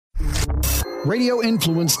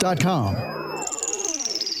RadioInfluence.com.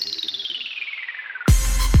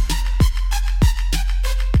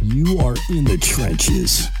 You are in the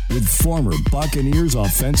trenches with former Buccaneers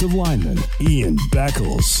offensive lineman Ian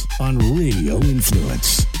Beckles on Radio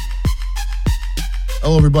Influence.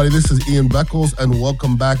 Hello, everybody. This is Ian Beckles, and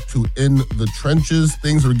welcome back to In the Trenches.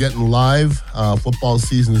 Things are getting live. Football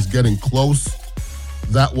season is getting close.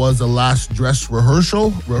 That was the last dress rehearsal.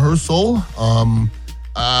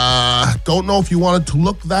 Don't know if you want it to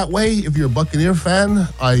look that way if you're a Buccaneer fan.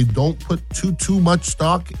 I don't put too much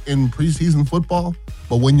stock in preseason football.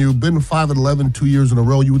 But when you've been 5-11 2 years in a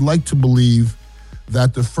row, you would like to believe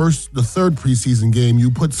that the third preseason game,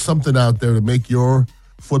 you put something out there to make your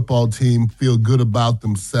football team feel good about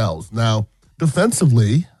themselves. Now,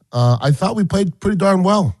 defensively, I thought we played pretty darn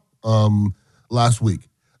well last week.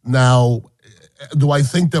 Now, do I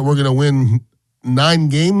think that we're going to win 9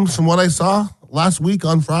 games from what I saw last week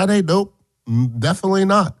on Friday? Nope, definitely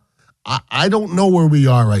not. I don't know where we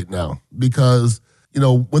are right now because,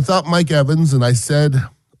 without Mike Evans, and I said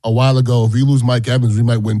a while ago, if we lose Mike Evans, we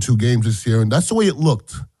might win 2 games this year, and that's the way it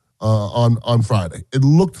looked on Friday. It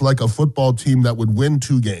looked like a football team that would win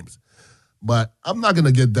 2 games. But I'm not going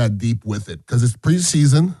to get that deep with it because it's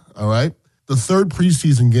preseason, all right? The third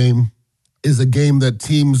preseason game is a game that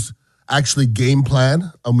teams actually game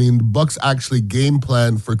plan. I mean, the Bucs actually game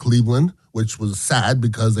planned for Cleveland, which was sad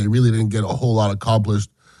because they really didn't get a whole lot accomplished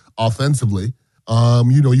offensively.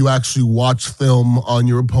 You actually watch film on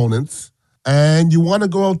your opponents, and you want to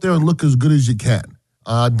go out there and look as good as you can.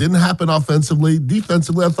 Didn't happen offensively.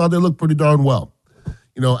 Defensively, I thought they looked pretty darn well.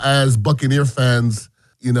 As Buccaneer fans,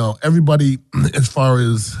 everybody, as far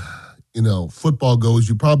as, football goes,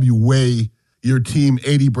 you probably weigh your team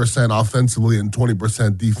 80% offensively and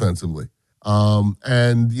 20% defensively.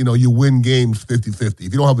 You win games 50-50.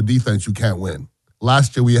 If you don't have a defense, you can't win.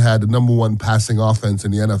 Last year, we had the number 1 passing offense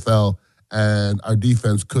in the NFL, and our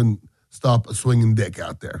defense couldn't stop a swinging dick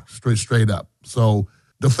out there, straight up. So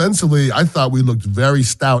defensively, I thought we looked very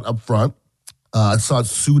stout up front. I thought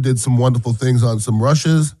Sue did some wonderful things on some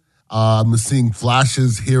rushes. I'm seeing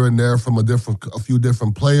flashes here and there from a few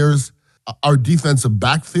different players. Our defensive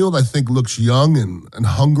backfield, I think, looks young and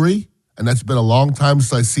hungry, and that's been a long time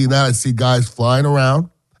since I've seen that. I see guys flying around.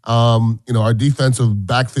 Our defensive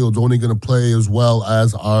backfield's only going to play as well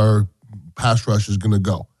as our pass rush is going to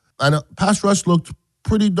go. And pass rush looked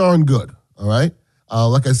pretty darn good, all right?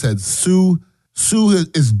 Like I said, Sue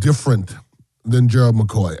is different than Gerald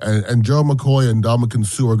McCoy. And Gerald McCoy and Ndamukong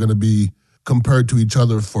Suh are going to be compared to each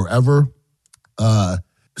other forever.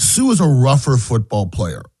 Sue is a rougher football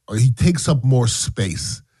player. He takes up more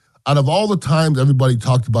space. Out of all the times everybody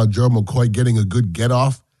talked about Gerald McCoy getting a good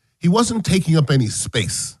get-off, he wasn't taking up any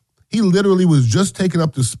space. He literally was just taking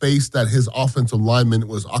up the space that his offensive lineman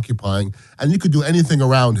was occupying, and you could do anything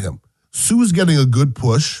around him. Sue's getting a good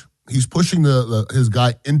push. He's pushing his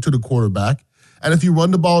guy into the quarterback, and if you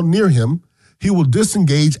run the ball near him, he will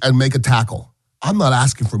disengage and make a tackle. I'm not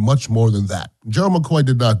asking for much more than that. Gerald McCoy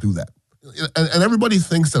did not do that. And everybody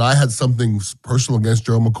thinks that I had something personal against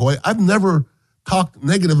Gerald McCoy. I've never talked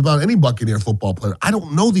negative about any Buccaneer football player. I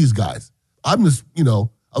don't know these guys. I'm just,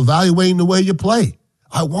 evaluating the way you play.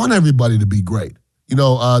 I want everybody to be great. There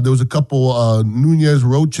was a couple, Nunez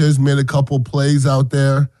Roches made a couple plays out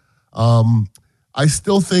there. I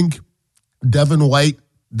still think Devin White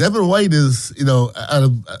is, out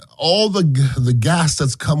of all the gas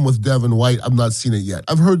that's come with Devin White, I've not seen it yet.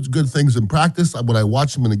 I've heard good things in practice. When I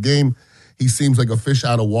watch him in a game, he seems like a fish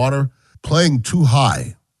out of water. Playing too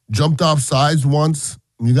high. Jumped off sides once.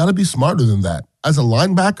 You got to be smarter than that. As a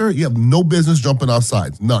linebacker, you have no business jumping off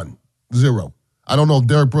sides. None. 0. I don't know if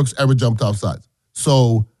Derek Brooks ever jumped off sides.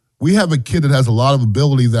 So we have a kid that has a lot of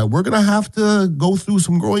ability that we're going to have to go through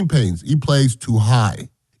some growing pains. He plays too high.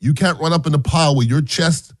 You can't run up in the pile with your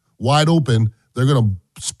chest wide open. They're going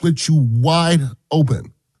to split you wide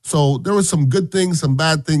open. So there were some good things, some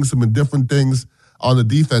bad things, some indifferent things on the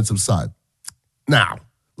defensive side. Now,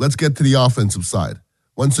 let's get to the offensive side.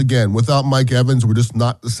 Once again, without Mike Evans, we're just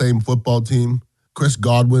not the same football team. Chris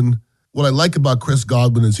Godwin. What I like about Chris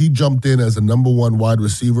Godwin is he jumped in as a number 1 wide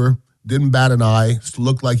receiver, didn't bat an eye,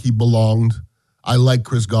 looked like he belonged. I like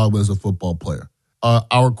Chris Godwin as a football player.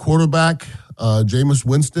 Our quarterback, Jameis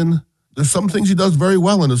Winston, there's some things he does very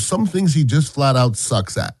well, and there's some things he just flat out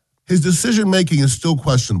sucks at. His decision-making is still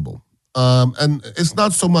questionable. And it's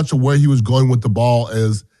not so much of where he was going with the ball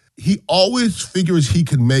as he always figures he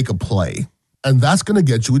can make a play, and that's going to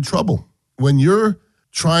get you in trouble. When you're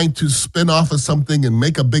trying to spin off of something and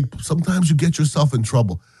make sometimes you get yourself in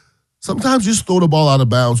trouble. Sometimes you just throw the ball out of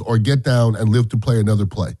bounds or get down and live to play another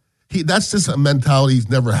play. That's just a mentality he's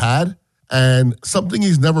never had. and something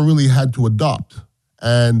he's never really had to adopt.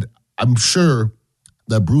 And I'm sure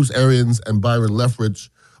that Bruce Arians and Byron Leftwich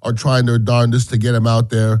are trying their darndest to get him out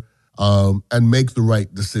there and make the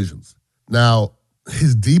right decisions. Now,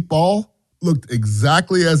 his deep ball looked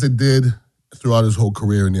exactly as it did throughout his whole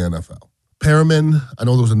career in the NFL. Perriman, I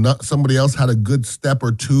know there was somebody else had a good step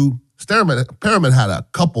or two. Perriman had a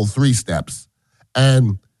couple, 3 steps.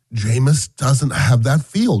 And Jameis doesn't have that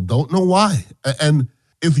feel. Don't know why. And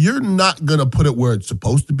if you're not going to put it where it's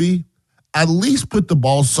supposed to be, at least put the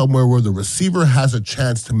ball somewhere where the receiver has a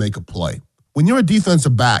chance to make a play. When you're a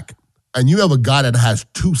defensive back and you have a guy that has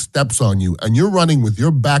 2 steps on you and you're running with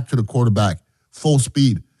your back to the quarterback full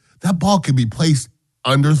speed, that ball can be placed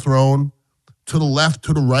underthrown, to the left,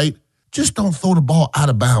 to the right. Just don't throw the ball out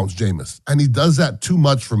of bounds, Jameis. And he does that too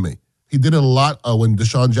much for me. He did it a lot when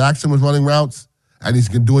Deshaun Jackson was running routes, and he's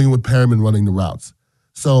been doing it with Perriman running the routes.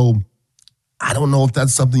 So I don't know if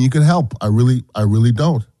that's something you can help. I really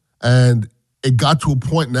don't. And it got to a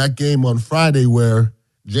point in that game on Friday where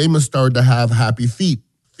Jameis started to have happy feet.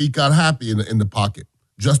 Feet got happy in the pocket,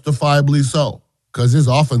 justifiably so, because his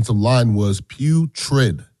offensive line was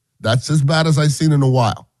putrid. That's as bad as I've seen in a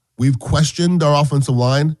while. We've questioned our offensive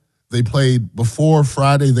line. They played before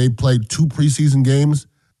Friday. They played 2 preseason games,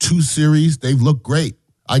 2 series. They've looked great.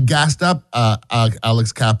 I gassed up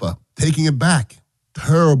Alex Kappa, taking it back.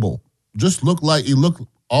 Terrible. Just looked like he looked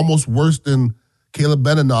almost worse than Caleb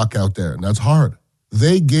Benenoch out there, and that's hard.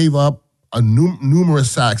 They gave up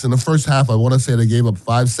numerous sacks. In the first half, I want to say they gave up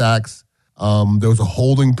 5 sacks. There was a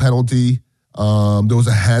holding penalty. There was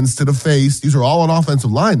a hands to the face. These are all on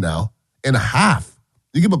offensive line now. In a half,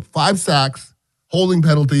 you give up 5 sacks, holding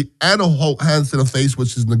penalty, and a hands to the face,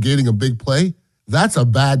 which is negating a big play. That's a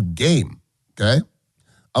bad game, okay?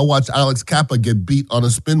 I watched Alex Kappa get beat on a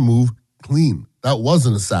spin move clean. That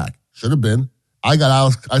wasn't a sack. Should have been. I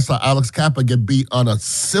saw Alex Kappa get beat on a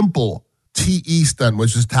simple TE stunt,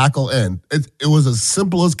 which is tackle end. It was as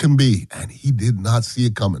simple as can be, and he did not see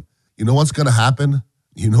it coming. You know what's going to happen?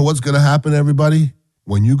 Everybody?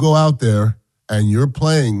 When you go out there and you're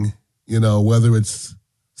playing, whether it's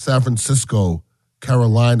San Francisco,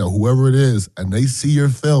 Carolina, whoever it is, and they see your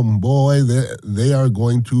film, boy, they are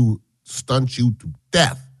going to stunt you to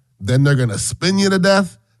death. Then they're going to spin you to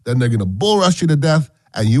death. Then they're going to bull rush you to death,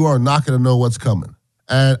 and you are not going to know what's coming.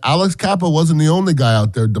 And Alex Kappa wasn't the only guy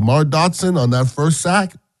out there. DeMar Dotson on that first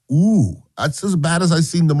sack, that's as bad as I've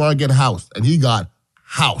seen DeMar get housed, and he got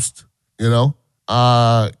housed,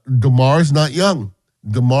 DeMar's not young.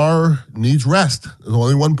 DeMar needs rest. There's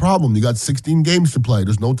only one problem. You got 16 games to play.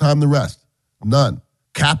 There's no time to rest. None.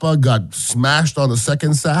 Kappa got smashed on the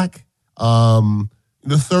second sack.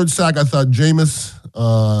 The third sack, I thought Jameis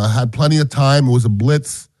had plenty of time. It was a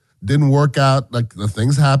blitz. Didn't work out. Like, the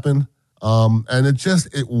things happen. And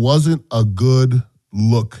it wasn't a good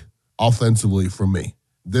look offensively for me.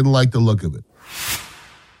 Didn't like the look of it.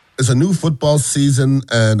 It's a new football season,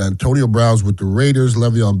 and Antonio Brown's with the Raiders.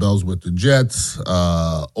 Le'Veon Bell's with the Jets.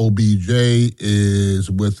 OBJ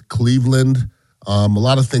is with Cleveland. A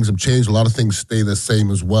lot of things have changed. A lot of things stay the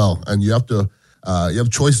same as well. And you have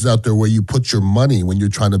choices out there where you put your money when you're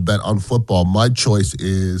trying to bet on football. My choice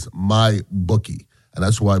is MyBookie, and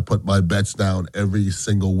that's where I put my bets down every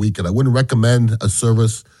single week. And I wouldn't recommend a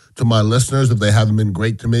service to my listeners if they haven't been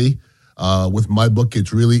great to me. With MyBookie,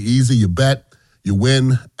 it's really easy. You bet, you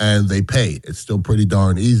win, and they pay. It's still pretty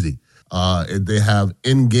darn easy. They have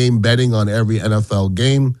in-game betting on every NFL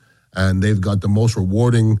game, and they've got the most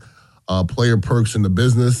rewarding player perks in the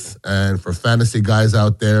business. And for fantasy guys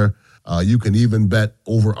out there, you can even bet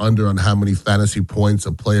over-under on how many fantasy points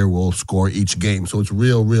a player will score each game. So it's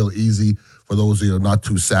real easy for those of you who are not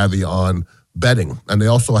too savvy on betting. And they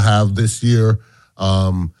also have this year,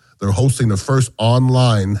 they're hosting the first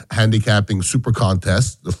online handicapping super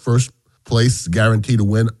contest. The first place is guaranteed to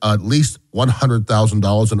win at least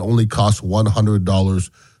 $100,000 and only costs $100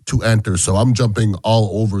 to enter. So I'm jumping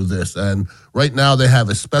all over this. And right now they have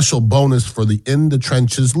a special bonus for the In the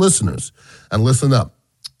Trenches listeners. And listen up.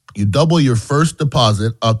 You double your first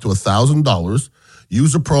deposit up to $1,000.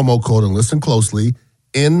 Use the promo code, and listen closely,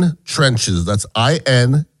 In Trenches. That's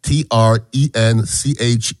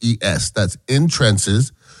INTRENCHES. That's In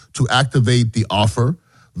Trenches to activate the offer.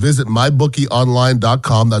 Visit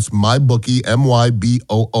MyBookieOnline.com. That's MyBookie,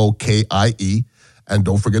 MyBookie. And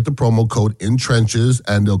don't forget the promo code In Trenches,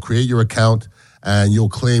 and they'll create your account, and you'll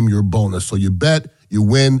claim your bonus. So you bet, you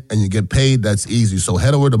win, and you get paid. That's easy. So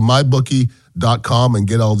head over to MyBookie.com and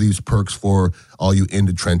get all these perks for all you In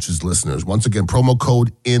the Trenches listeners. Once again, promo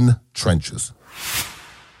code In Trenches.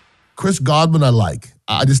 Chris Godwin I like.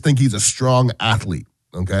 I just think he's a strong athlete,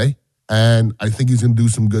 okay? And I think he's going to do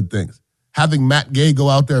some good things. Having Matt Gay go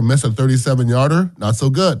out there and miss a 37-yarder, not so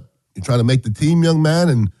good. You're trying to make the team, young man,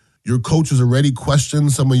 and your coach has already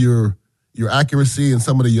questioned some of your accuracy and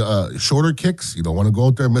some of the shorter kicks. You don't want to go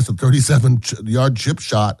out there and miss a 37-yard chip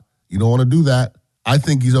shot. You don't want to do that. I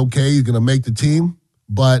think he's okay. He's going to make the team.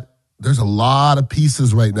 But there's a lot of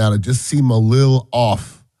pieces right now that just seem a little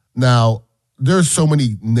off. Now, there's so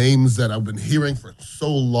many names that I've been hearing for so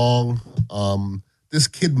long. This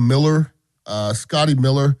kid Miller, Scotty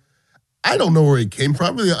Miller, I don't know where he came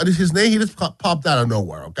from. Really, his name, he just popped out of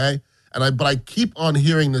nowhere, okay? But I keep on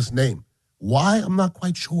hearing this name. Why? I'm not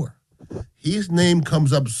quite sure. His name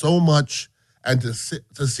comes up so much, and to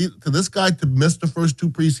see this guy to miss the first 2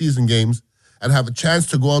 preseason games and have a chance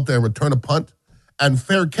to go out there and return a punt and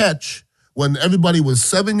fair catch when everybody was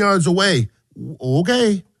 7 yards away.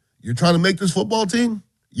 Okay, you're trying to make this football team?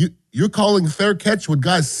 You're calling fair catch with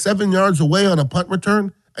guys 7 yards away on a punt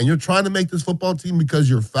return, and you're trying to make this football team because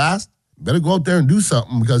you're fast? Better go out there and do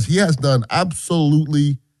something, because he has done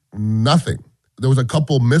absolutely nothing. There was a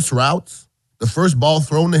couple missed routes. The first ball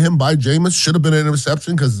thrown to him by Jameis should have been an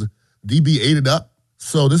interception because DB ate it up.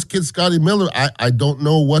 So this kid, Scotty Miller, I don't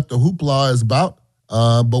know what the hoopla is about,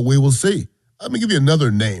 but we will see. Let me give you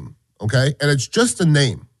another name, okay? And it's just a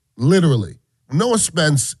name, literally. Noah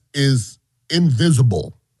Spence is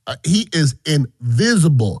invisible. He is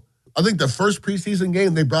invisible. I think the first preseason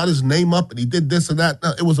game, they brought his name up and he did this and that.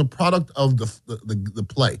 No, it was a product of the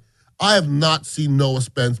play. I have not seen Noah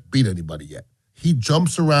Spence beat anybody yet. He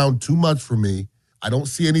jumps around too much for me. I don't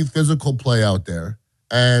see any physical play out there.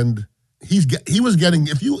 And he was getting,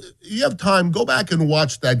 if you have time, go back and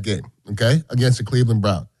watch that game, okay, against the Cleveland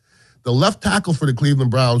Browns. The left tackle for the Cleveland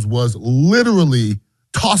Browns was literally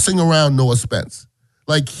tossing around Noah Spence.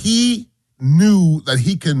 Like, he knew that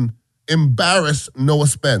he can embarrass Noah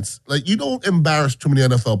Spence. Like, you don't embarrass too many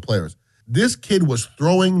NFL players. This kid was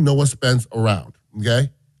throwing Noah Spence around, okay?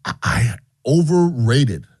 I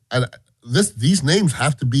overrated. And these names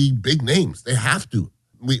have to be big names. They have to.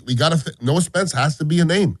 We got to, Noah Spence has to be a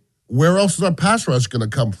name. Where else is our pass rush going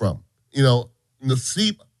to come from?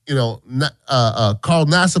 Nassib, Carl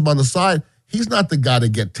Nassib on the side, he's not the guy to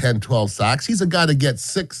get 10, 12 sacks. He's a guy to get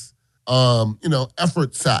 6,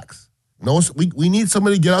 effort sacks. No, we need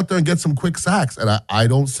somebody to get out there and get some quick sacks, and I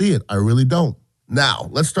don't see it. I really don't. Now,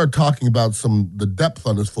 let's start talking about the depth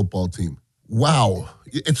on this football team. Wow.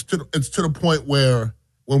 It's to the point where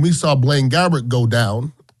when we saw Blaine Gabbert go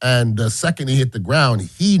down, and the second he hit the ground,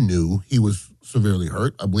 he knew he was severely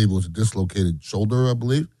hurt. I believe it was a dislocated shoulder, I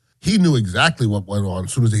believe. He knew exactly what went on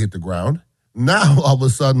as soon as he hit the ground. Now, all of a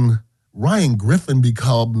sudden, Ryan Griffin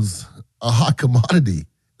becomes a hot commodity.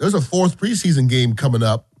 There's a 4th preseason game coming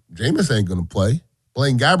up. Jameis ain't going to play.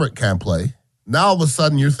 Blaine Gabbert can't play. Now, all of a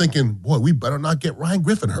sudden, you're thinking, boy, we better not get Ryan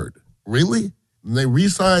Griffin hurt. Really? And they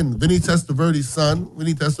re-signed Vinny Testaverde's son,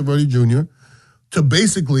 Vinny Testaverde Jr., to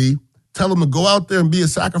basically tell him to go out there and be a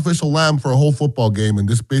sacrificial lamb for a whole football game and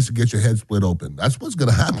just basically get your head split open. That's what's going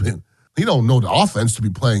to happen. He don't know the offense to be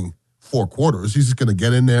playing 4 quarters. He's just going to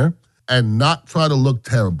get in there and not try to look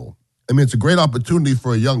terrible. I mean, it's a great opportunity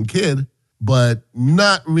for a young kid, but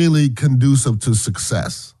not really conducive to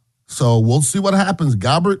success. So we'll see what happens.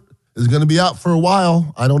 Gabbert is going to be out for a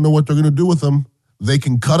while. I don't know what they're going to do with him. They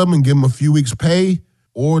can cut him and give him a few weeks' pay,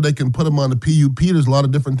 or they can put him on the PUP. There's a lot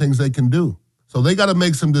of different things they can do. So they got to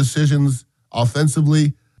make some decisions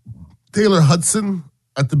offensively. Taylor Hudson,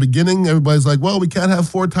 at the beginning, everybody's like, well, we can't have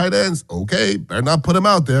 4 tight ends. Okay, better not put him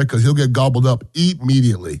out there because he'll get gobbled up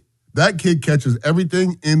immediately. That kid catches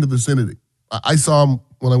everything in the vicinity. I saw him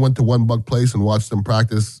when I went to One Buck Place and watched him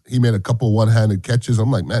practice. He made a couple one-handed catches.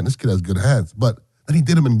 I'm like, man, this kid has good hands. But then he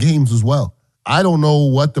did them in games as well. I don't know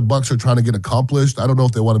what the Bucs are trying to get accomplished. I don't know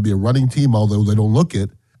if they want to be a running team, although they don't look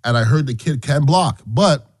it. And I heard the kid can block.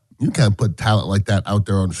 But you can't put talent like that out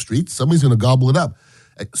there on the streets. Somebody's going to gobble it up.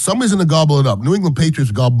 Somebody's going to gobble it up. New England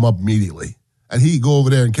Patriots gobble him up immediately. And he go over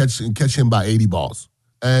there and catch him by 80 balls.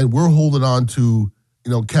 And we're holding on to,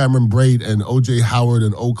 Cameron Brate and O.J. Howard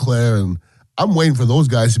and Eau Claire. And I'm waiting for those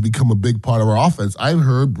guys to become a big part of our offense. I've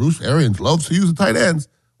heard Bruce Arians loves to use the tight ends.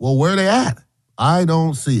 Well, where are they at? I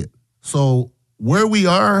don't see it. So where we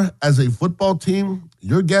are as a football team,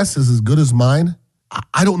 your guess is as good as mine.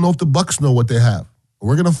 I don't know if the Bucs know what they have.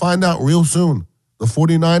 We're going to find out real soon. The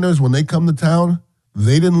 49ers, when they come to town,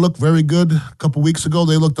 they didn't look very good a couple weeks ago.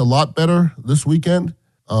 They looked a lot better this weekend.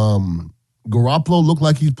 Garoppolo looked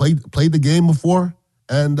like he's played the game before.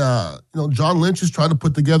 And, John Lynch is trying to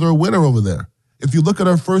put together a winner over there. If you look at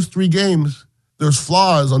our first 3 games, there's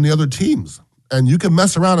flaws on the other teams. And you can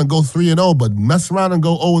mess around and go 3-0, but mess around and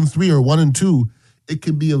go 0-3 or 1-2. It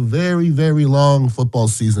could be a very, very long football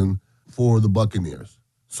season for the Buccaneers.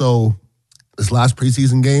 So This last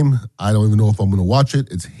preseason game, I don't even know if I'm going to watch it.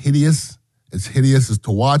 It's hideous. It's hideous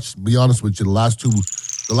to watch. To be honest with you, the last two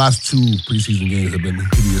preseason games have been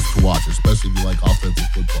hideous to watch, especially if you like offensive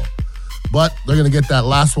football. But they're going to get that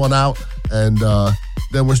last one out, and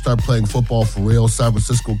then we'll start playing football for real. San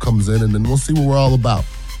Francisco comes in, and then we'll see what we're all about.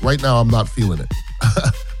 Right now, I'm not feeling it.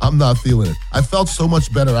 I'm not feeling it. I felt so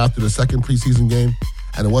much better after the second preseason game,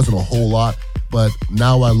 and it wasn't a whole lot. But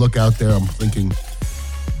now I look out there, I'm thinking,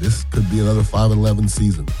 this could be another 5-11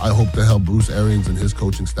 season. I hope the hell Bruce Arians and his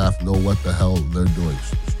coaching staff know what the hell they're doing,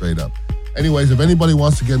 straight up. Anyways, if anybody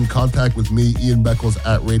wants to get in contact with me, Ian Beckles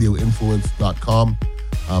at radioinfluence.com.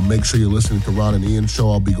 Make sure you're listening to Ron and Ian's show.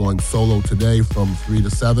 I'll be going solo today from 3 to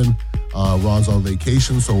 7. Ron's on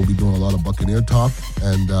vacation, so we'll be doing a lot of Buccaneer talk.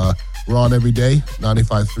 And we're on every day,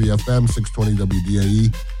 95.3 FM, 620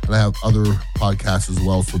 WDAE. And I have other podcasts as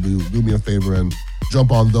well, so do me a favor and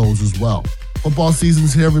jump on those as well. Football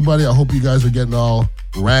season's here, everybody. I hope you guys are getting all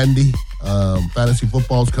randy. Fantasy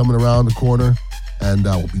football's coming around the corner. And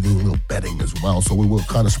we'll be doing a little betting as well. So we will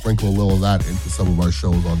kind of sprinkle a little of that into some of our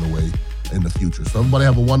shows on the way in the future. So everybody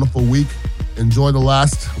have a wonderful week. Enjoy the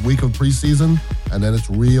last week of preseason. And then it's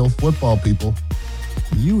real football, people.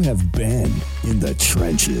 You have been in the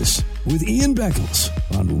trenches with Ian Beckles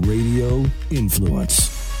on Radio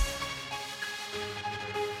Influence.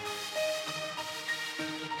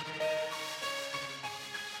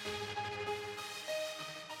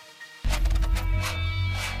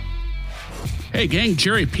 Hey gang,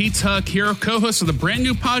 Jerry Petuck here, co-host of the brand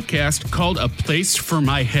new podcast called A Place for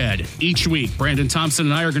My Head. Each week, Brandon Thompson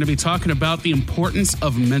and I are going to be talking about the importance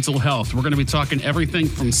of mental health. We're going to be talking everything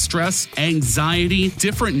from stress, anxiety,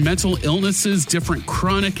 different mental illnesses, different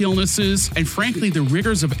chronic illnesses, and frankly, the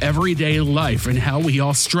rigors of everyday life and how we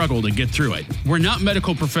all struggle to get through it. We're not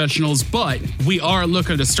medical professionals, but we are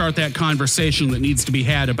looking to start that conversation that needs to be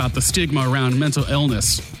had about the stigma around mental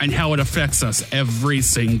illness and how it affects us every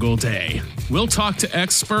single day. We'll talk to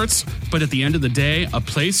experts, but at the end of the day, A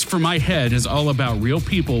Place for My Head is all about real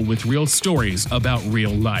people with real stories about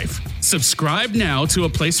real life. Subscribe now to A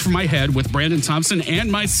Place for My Head with Brandon Thompson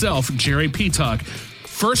and myself, Jerry Petuck.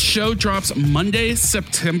 First show drops Monday,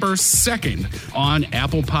 September 2nd on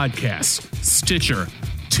Apple Podcasts, Stitcher,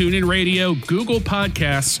 TuneIn Radio, Google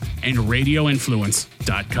Podcasts, and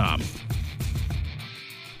RadioInfluence.com.